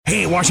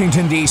Hey,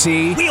 Washington,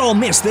 D.C., we all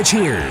miss the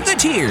cheers, the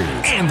tears,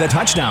 and the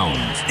touchdowns.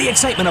 The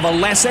excitement of a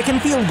last-second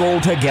field goal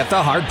to get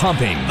the heart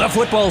pumping. The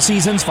football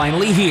season's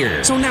finally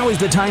here, so now is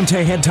the time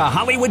to head to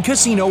Hollywood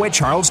Casino at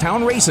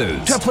Charlestown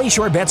Races to place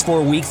your bets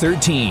for Week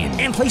 13.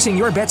 And placing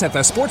your bets at the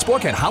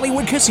Sportsbook at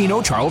Hollywood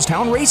Casino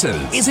Charlestown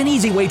Races is an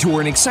easy way to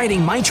earn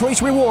exciting My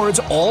Choice rewards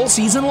all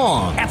season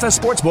long at the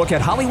Sportsbook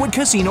at Hollywood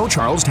Casino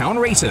Charlestown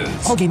Races.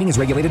 All gaming is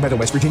regulated by the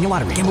West Virginia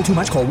Lottery. Gamble too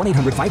much? Call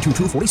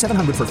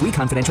 1-800-522-4700 for free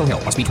confidential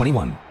help. Must be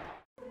 21.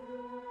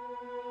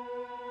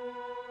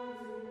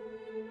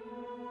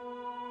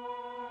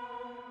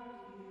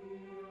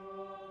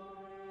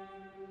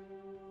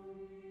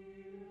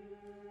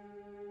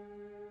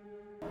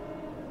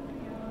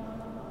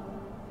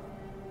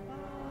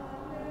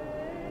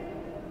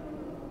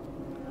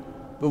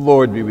 The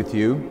Lord be with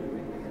you.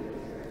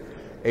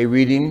 A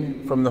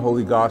reading from the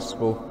Holy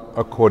Gospel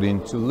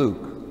according to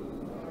Luke.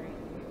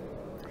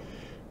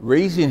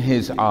 Raising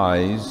his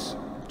eyes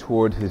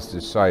toward his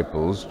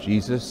disciples,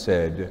 Jesus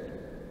said,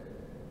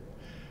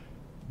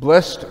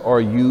 "Blessed are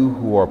you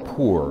who are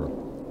poor,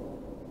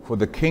 for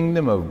the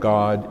kingdom of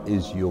God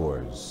is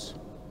yours.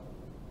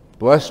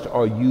 Blessed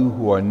are you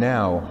who are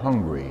now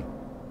hungry,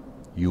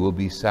 you will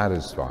be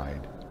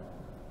satisfied.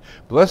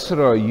 Blessed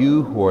are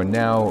you who are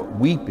now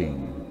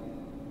weeping,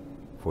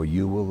 for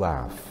you will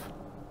laugh.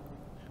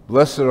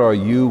 Blessed are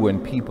you when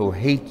people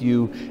hate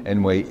you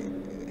and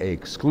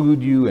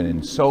exclude you and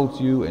insult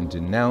you and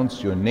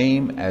denounce your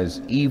name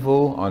as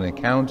evil on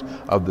account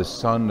of the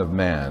Son of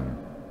Man.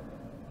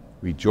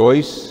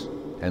 Rejoice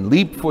and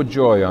leap for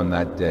joy on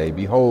that day.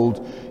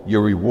 Behold,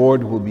 your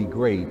reward will be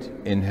great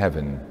in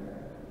heaven,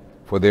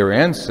 for their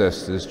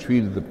ancestors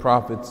treated the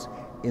prophets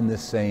in the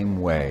same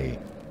way.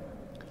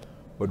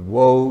 But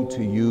woe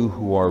to you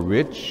who are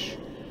rich,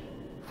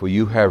 for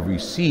you have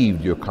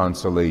received your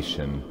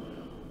consolation.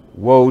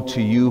 Woe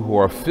to you who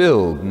are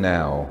filled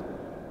now,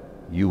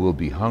 you will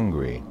be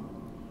hungry.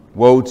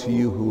 Woe to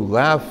you who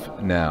laugh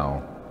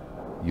now,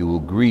 you will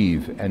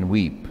grieve and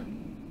weep.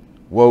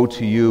 Woe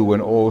to you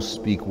when all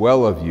speak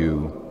well of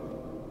you.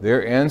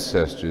 Their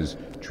ancestors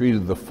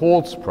treated the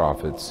false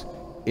prophets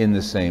in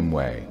the same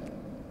way."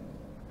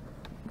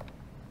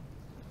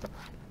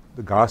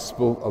 The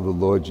Gospel of the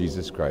Lord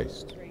Jesus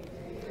Christ.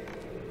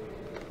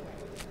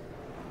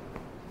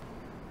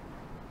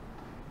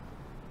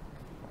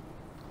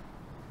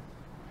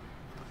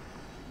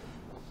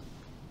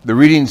 The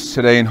readings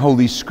today in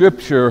Holy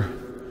Scripture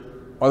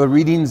are the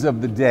readings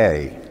of the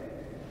day.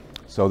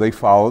 So they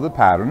follow the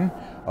pattern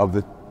of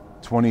the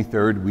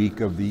 23rd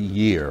week of the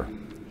year.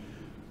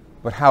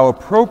 But how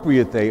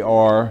appropriate they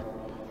are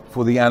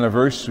for the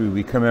anniversary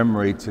we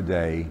commemorate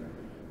today,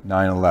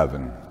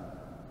 9/11.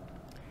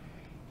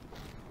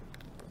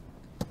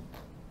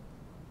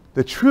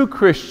 The true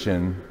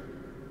Christian,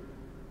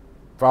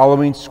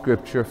 following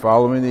Scripture,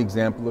 following the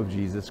example of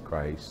Jesus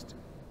Christ,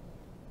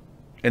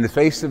 in the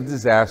face of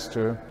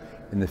disaster,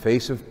 in the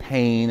face of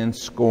pain and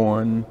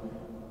scorn,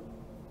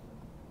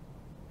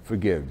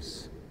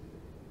 forgives.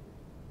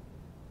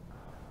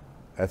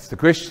 That's the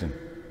Christian.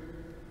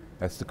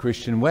 That's the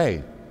Christian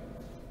way.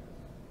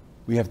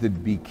 We have to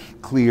be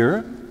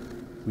clear.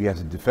 We have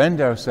to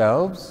defend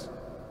ourselves.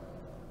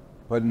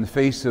 But in the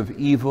face of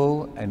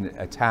evil and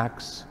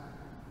attacks,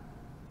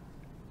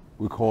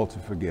 we're called to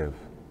forgive.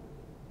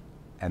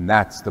 And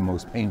that's the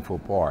most painful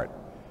part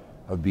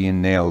of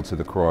being nailed to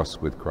the cross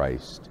with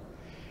Christ.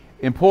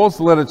 In Paul's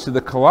letter to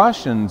the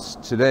Colossians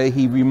today,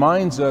 he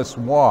reminds us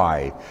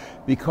why.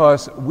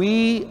 Because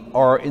we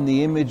are in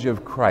the image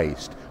of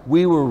Christ.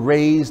 We were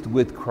raised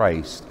with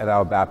Christ at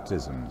our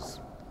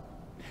baptisms.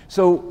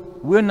 So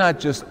we're not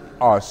just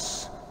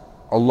us,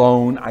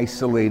 alone,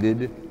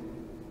 isolated.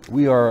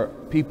 We are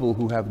people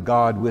who have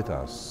God with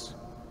us.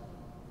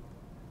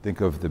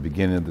 Think of the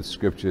beginning of the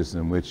Scriptures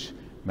in which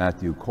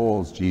Matthew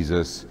calls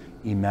Jesus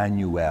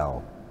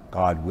Emmanuel,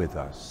 God with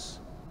us.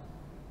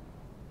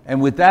 And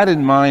with that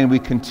in mind, we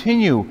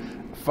continue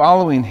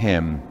following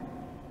him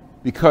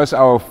because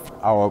our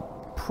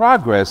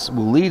progress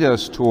will lead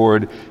us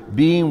toward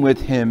being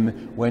with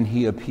him when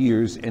he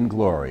appears in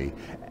glory.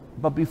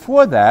 But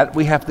before that,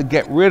 we have to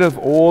get rid of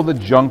all the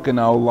junk in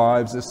our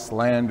lives, the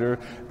slander,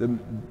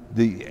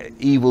 the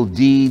evil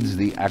deeds,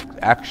 the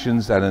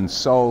actions that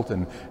insult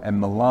and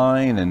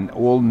malign, and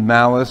all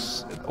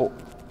malice.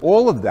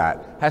 All of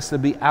that has to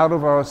be out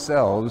of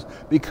ourselves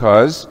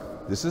because,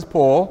 this is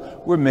Paul,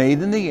 we're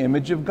made in the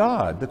image of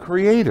God, the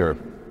Creator.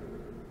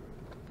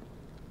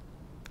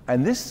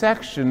 And this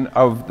section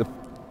of the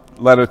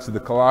letter to the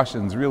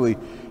Colossians really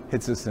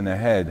hits us in the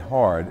head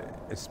hard,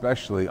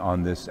 especially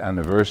on this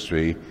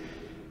anniversary,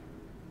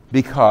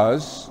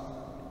 because,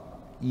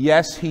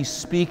 yes, he's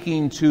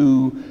speaking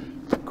to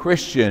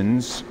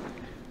Christians,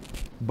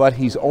 but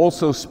he's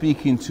also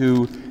speaking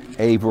to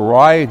a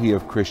variety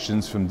of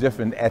Christians from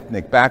different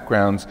ethnic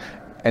backgrounds,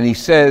 and he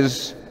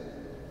says,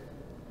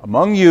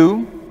 among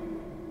you,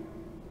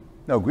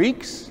 no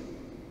Greeks,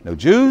 no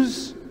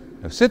Jews,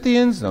 no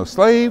Scythians, no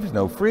slaves,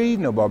 no free,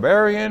 no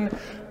barbarian,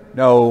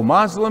 no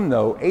Muslim,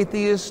 no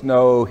atheist,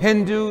 no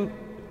Hindu,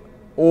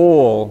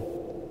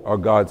 all are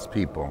God's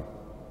people.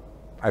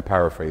 I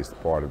paraphrased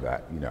part of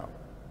that, you know.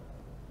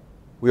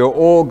 We are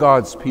all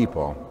God's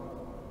people.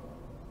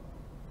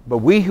 But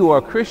we who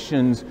are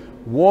Christians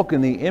walk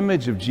in the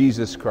image of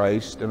Jesus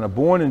Christ and are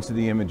born into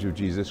the image of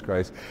Jesus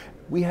Christ.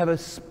 We have a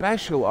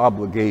special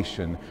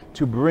obligation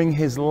to bring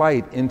His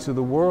light into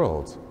the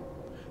world,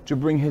 to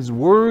bring His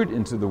word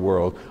into the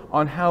world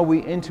on how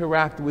we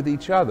interact with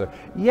each other.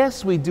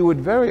 Yes, we do it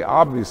very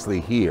obviously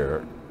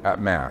here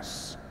at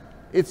Mass.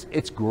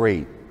 It's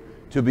great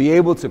to be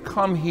able to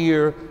come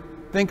here,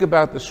 think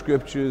about the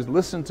Scriptures,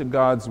 listen to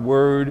God's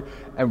Word,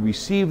 and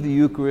receive the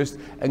Eucharist,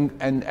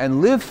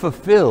 and live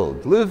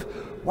fulfilled. Live,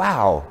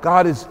 wow,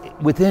 God is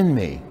within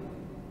me,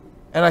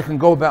 and I can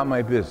go about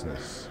my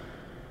business.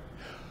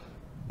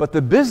 But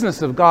the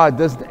business of God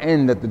doesn't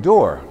end at the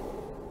door.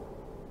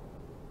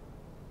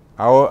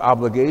 Our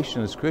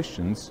obligation as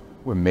Christians,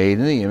 we're made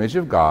in the image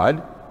of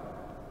God,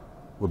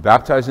 we're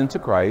baptized into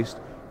Christ,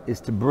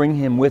 is to bring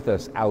Him with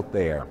us out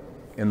there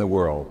in the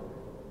world,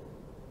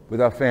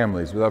 with our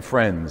families, with our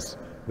friends,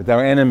 with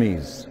our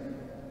enemies,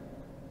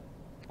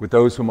 with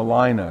those who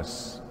malign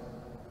us.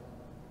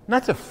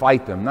 Not to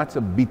fight them, not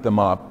to beat them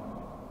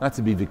up, not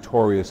to be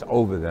victorious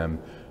over them,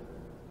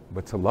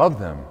 but to love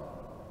them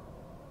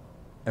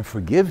and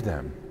forgive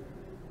them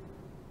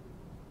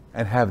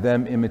and have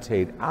them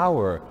imitate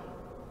our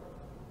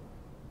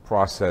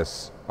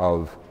process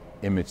of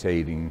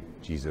imitating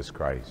Jesus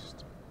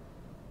Christ.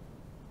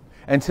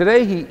 And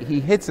today he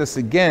hits us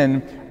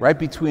again right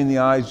between the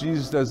eyes.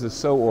 Jesus does this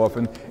so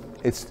often.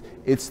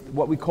 It's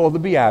what we call the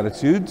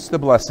Beatitudes, the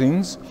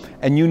blessings,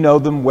 and you know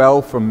them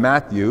well from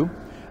Matthew.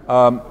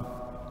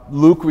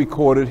 Luke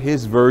recorded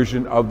his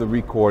version of the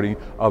recording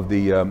of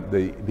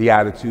the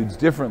Beatitudes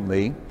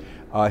differently.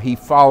 He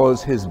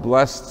follows his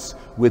blesseds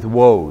with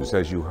woes,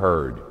 as you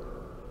heard.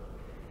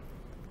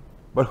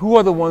 But who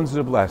are the ones that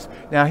are blessed?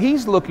 Now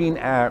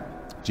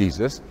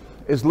Jesus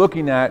is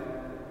looking at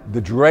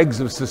the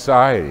dregs of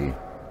society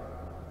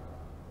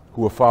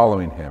who were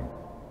following him.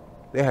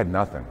 They had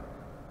nothing.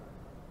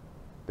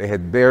 They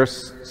had bare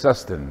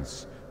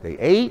sustenance. They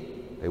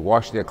ate, they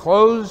washed their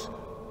clothes,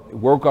 they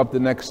woke up the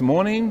next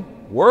morning,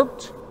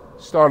 worked,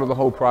 started the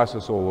whole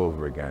process all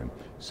over again.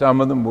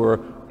 Some of them were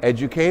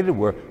educated,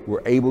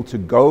 were able to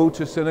go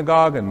to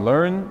synagogue and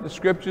learn the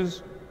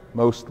Scriptures,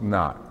 most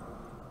not.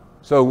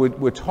 So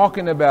we're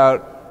talking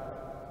about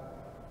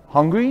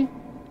hungry,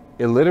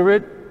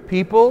 illiterate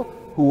people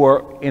who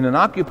are in an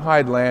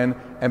occupied land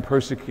and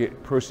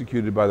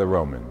persecuted by the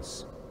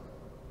Romans.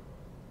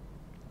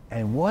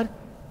 And what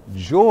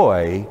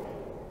joy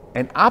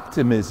and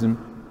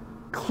optimism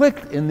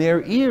clicked in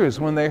their ears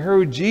when they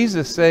heard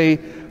Jesus say,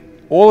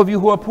 all of you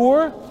who are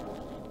poor,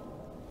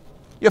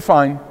 you're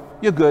fine,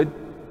 you're good.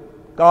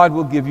 God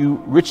will give you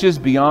riches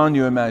beyond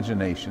your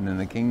imagination. In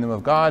the kingdom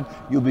of God,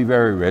 you'll be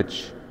very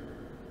rich.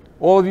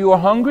 All of you who are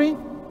hungry,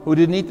 who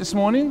didn't eat this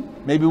morning,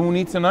 maybe won't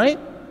eat tonight,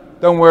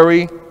 don't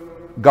worry,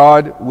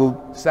 God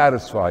will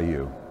satisfy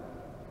you.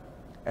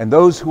 And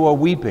those who are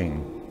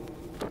weeping,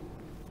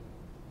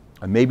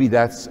 and maybe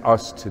that's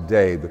us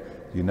today, the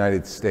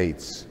United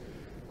States,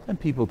 and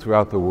people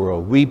throughout the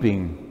world,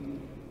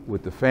 weeping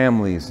with the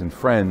families and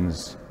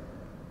friends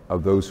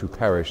of those who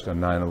perished on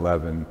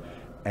 9/11,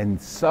 and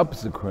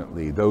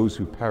subsequently those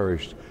who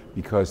perished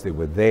because they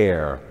were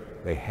there,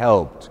 they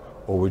helped,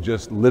 or were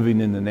just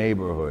living in the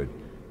neighborhood.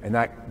 And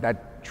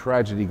that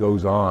tragedy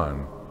goes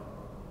on.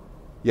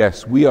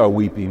 Yes, we are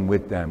weeping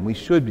with them. We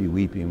should be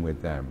weeping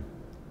with them.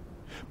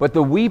 But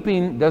the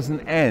weeping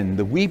doesn't end.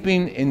 The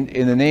weeping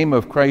in the name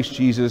of Christ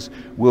Jesus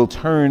will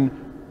turn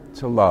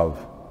to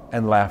love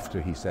and laughter,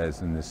 he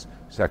says in this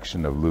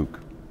section of Luke.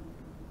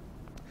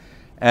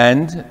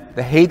 And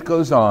the hate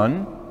goes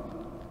on.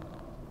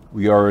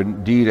 We are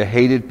indeed a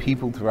hated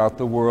people throughout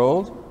the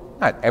world.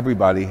 Not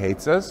everybody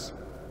hates us.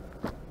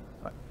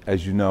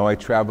 As you know, I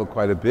travel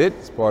quite a bit.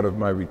 It's part of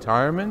my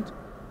retirement.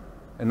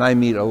 And I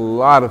meet a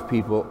lot of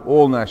people,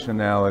 all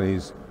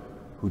nationalities,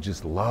 who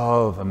just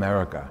love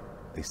America.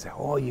 They say,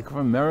 oh, you come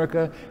from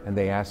America? And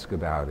they ask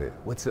about it.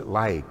 What's it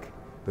like,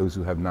 those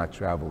who have not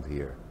traveled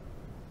here?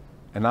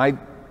 And I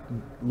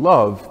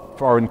love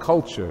foreign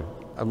culture.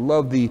 I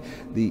love the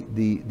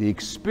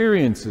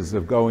experiences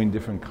of going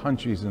different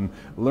countries and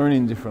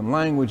learning different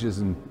languages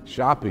and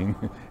shopping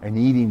and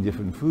eating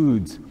different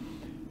foods.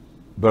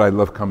 But I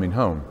love coming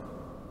home,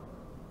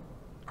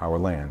 our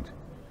land.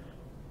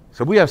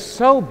 So we are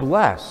so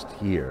blessed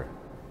here.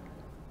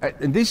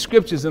 And these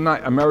scriptures are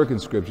not American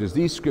scriptures.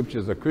 These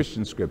scriptures are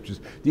Christian scriptures.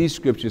 These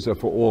scriptures are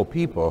for all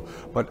people.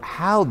 But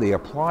how they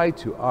apply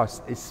to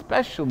us,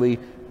 especially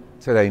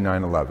today,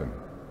 9/11.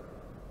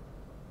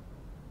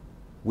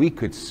 We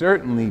could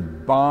certainly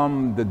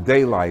bomb the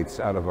daylights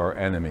out of our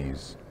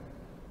enemies.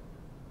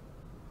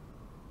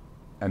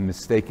 And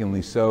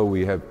mistakenly so,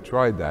 we have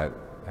tried that,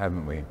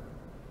 haven't we?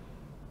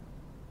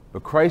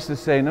 But Christ is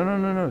saying,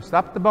 no,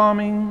 stop the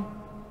bombing.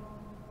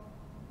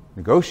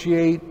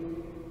 Negotiate,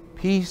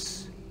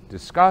 peace,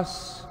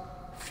 discuss,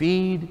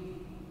 feed,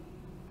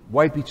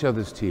 wipe each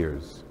other's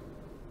tears.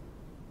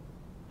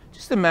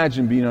 Just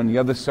imagine being on the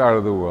other side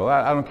of the world.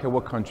 I don't care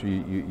what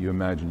country you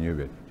imagine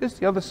you're in. Just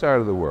the other side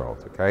of the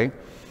world, okay?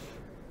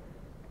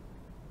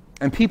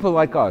 And people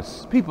like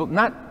us, people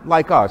not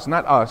like us,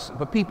 not us,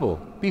 but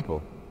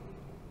people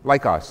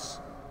like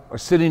us are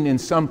sitting in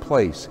some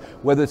place,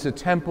 whether it's a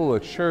temple, a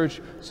church,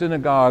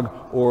 synagogue,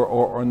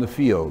 or in the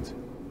field.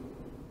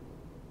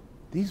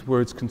 These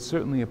words can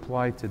certainly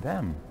apply to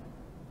them.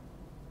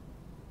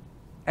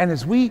 And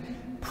as we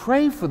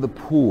pray for the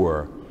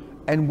poor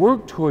and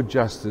work toward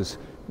justice,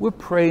 we're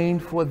praying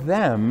for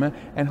them,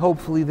 and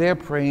hopefully they're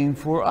praying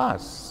for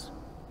us.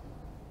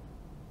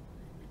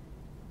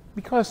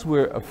 Because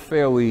we're a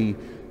fairly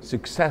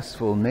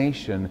successful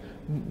nation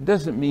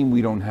doesn't mean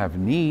we don't have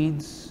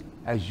needs,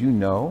 as you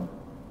know.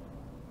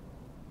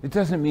 It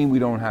doesn't mean we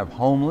don't have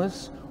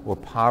homeless or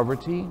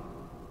poverty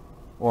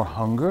or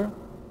hunger.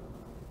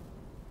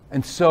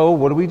 And so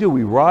what do?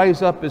 We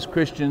rise up as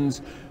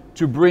Christians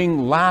to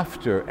bring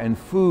laughter and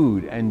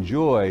food and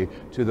joy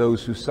to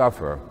those who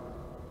suffer.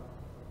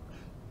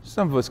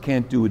 Some of us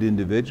can't do it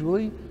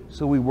individually,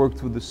 so we work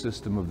through the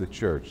system of the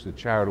church, the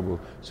charitable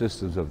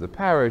systems of the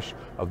parish,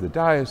 of the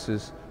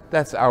diocese.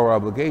 That's our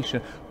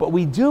obligation. But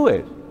we do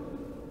it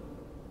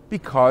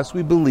because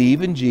we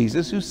believe in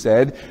Jesus, who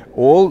said,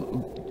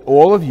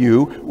 all of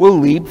you will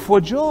leap for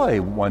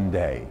joy one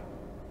day.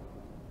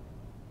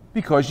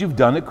 Because you've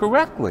done it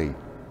correctly.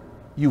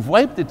 You've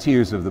wiped the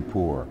tears of the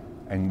poor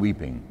and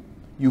weeping.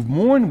 You've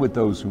mourned with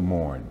those who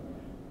mourn.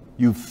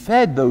 You've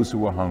fed those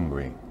who are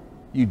hungry.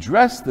 You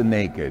dressed the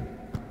naked.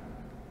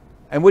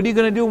 And what are you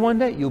going to do one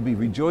day? You'll be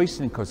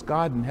rejoicing because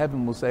God in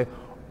heaven will say,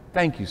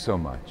 thank you so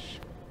much.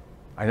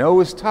 I know it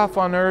was tough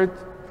on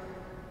earth.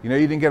 You know,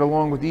 you didn't get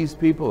along with these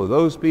people or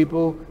those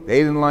people. They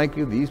didn't like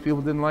you. These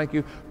people didn't like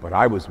you. But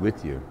I was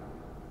with you.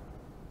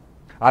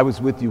 I was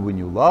with you when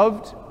you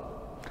loved.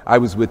 I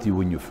was with you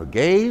when you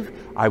forgave.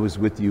 I was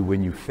with you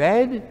when you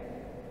fed.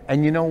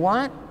 And you know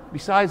what?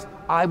 Besides,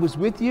 I was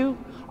with you.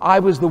 I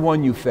was the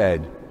one you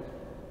fed.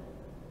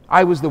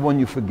 I was the one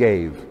you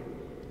forgave.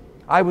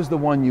 I was the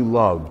one you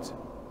loved.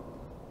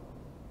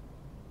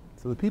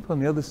 So the people on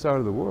the other side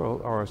of the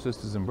world are our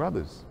sisters and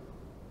brothers.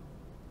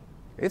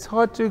 It's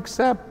hard to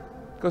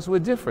accept because we're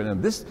different.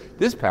 And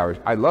this parish,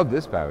 I love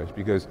this parish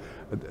because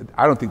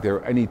I don't think there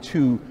are any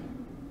two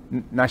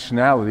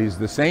nationalities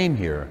the same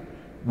here.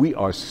 We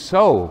are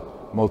so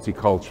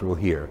multicultural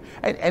here.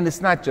 And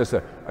it's not just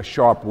a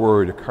sharp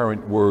word, a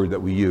current word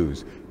that we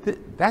use.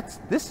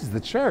 This is the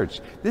church.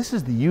 This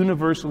is the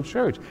universal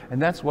church.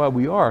 And that's why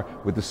we are,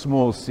 with the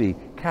small c,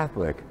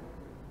 Catholic.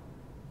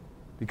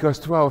 Because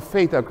through our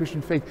faith, our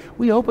Christian faith,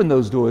 we open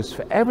those doors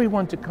for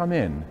everyone to come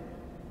in.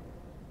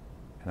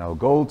 And our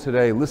goal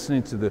today,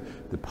 listening to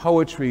the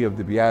poetry of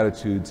the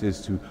Beatitudes,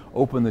 is to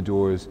open the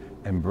doors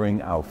and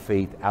bring our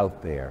faith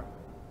out there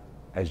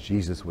as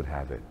Jesus would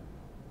have it.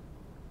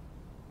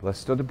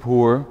 Blessed are the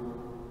poor.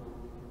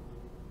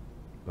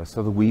 Blessed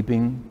are the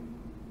weeping.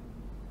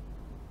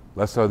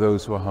 Blessed are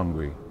those who are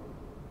hungry.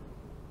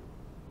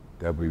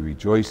 They'll be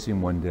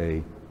rejoicing one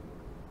day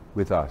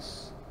with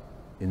us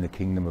in the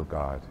kingdom of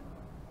God.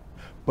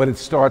 But it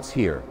starts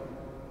here.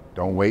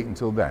 Don't wait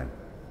until then.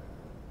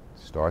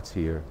 It starts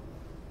here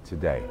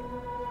today.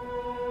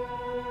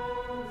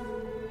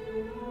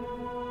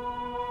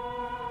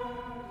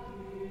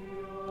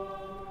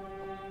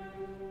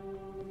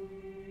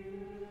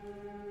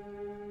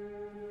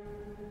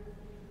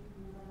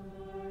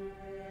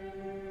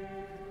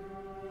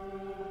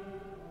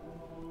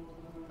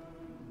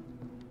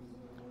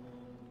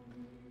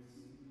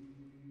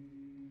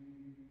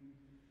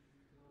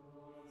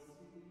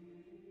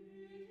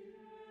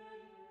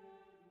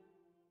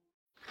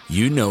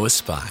 You know a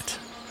spot,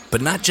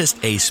 but not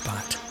just a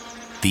spot,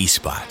 the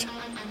spot.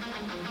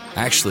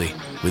 Actually,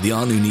 with the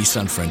all-new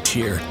Nissan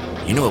Frontier,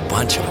 you know a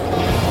bunch of them.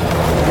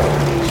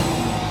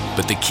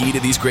 But the key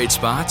to these great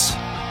spots?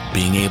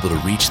 Being able to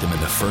reach them in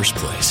the first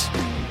place.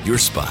 Your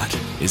spot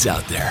is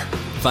out there.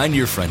 Find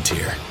your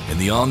Frontier in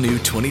the all-new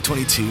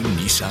 2022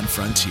 Nissan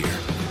Frontier.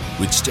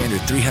 With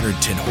standard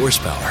 310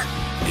 horsepower,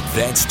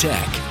 advanced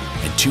tech,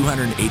 and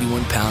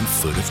 281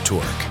 pound-foot of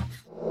torque.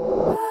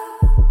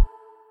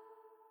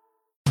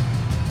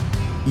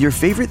 Your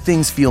favorite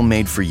things feel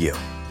made for you.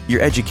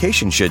 Your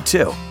education should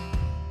too.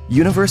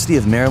 University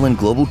of Maryland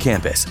Global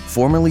Campus,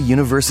 formerly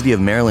University of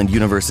Maryland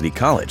University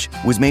College,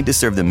 was made to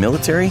serve the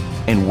military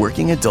and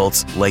working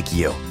adults like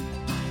you.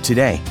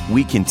 Today,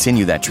 we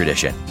continue that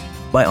tradition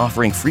by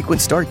offering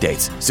frequent start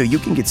dates so you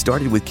can get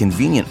started with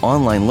convenient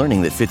online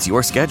learning that fits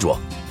your schedule,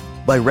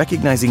 by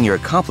recognizing your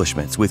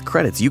accomplishments with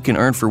credits you can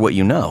earn for what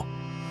you know,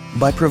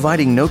 by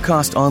providing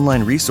no-cost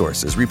online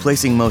resources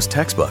replacing most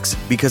textbooks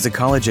because a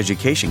college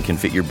education can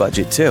fit your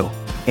budget too,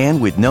 and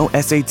with no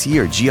SAT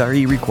or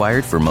GRE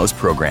required for most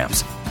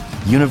programs.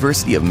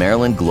 University of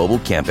Maryland Global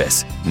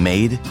Campus,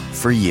 made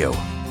for you.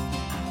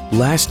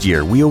 Last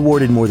year, we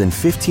awarded more than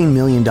 $15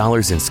 million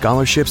in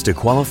scholarships to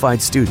qualified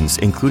students,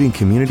 including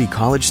community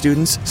college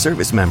students,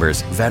 service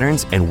members,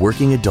 veterans, and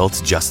working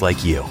adults just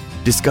like you.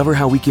 Discover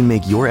how we can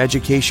make your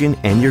education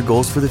and your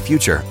goals for the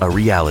future a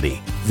reality.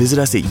 Visit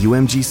us at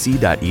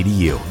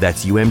umgc.edu.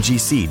 That's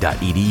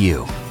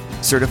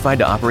umgc.edu. Certified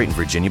to operate in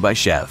Virginia by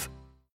Chev.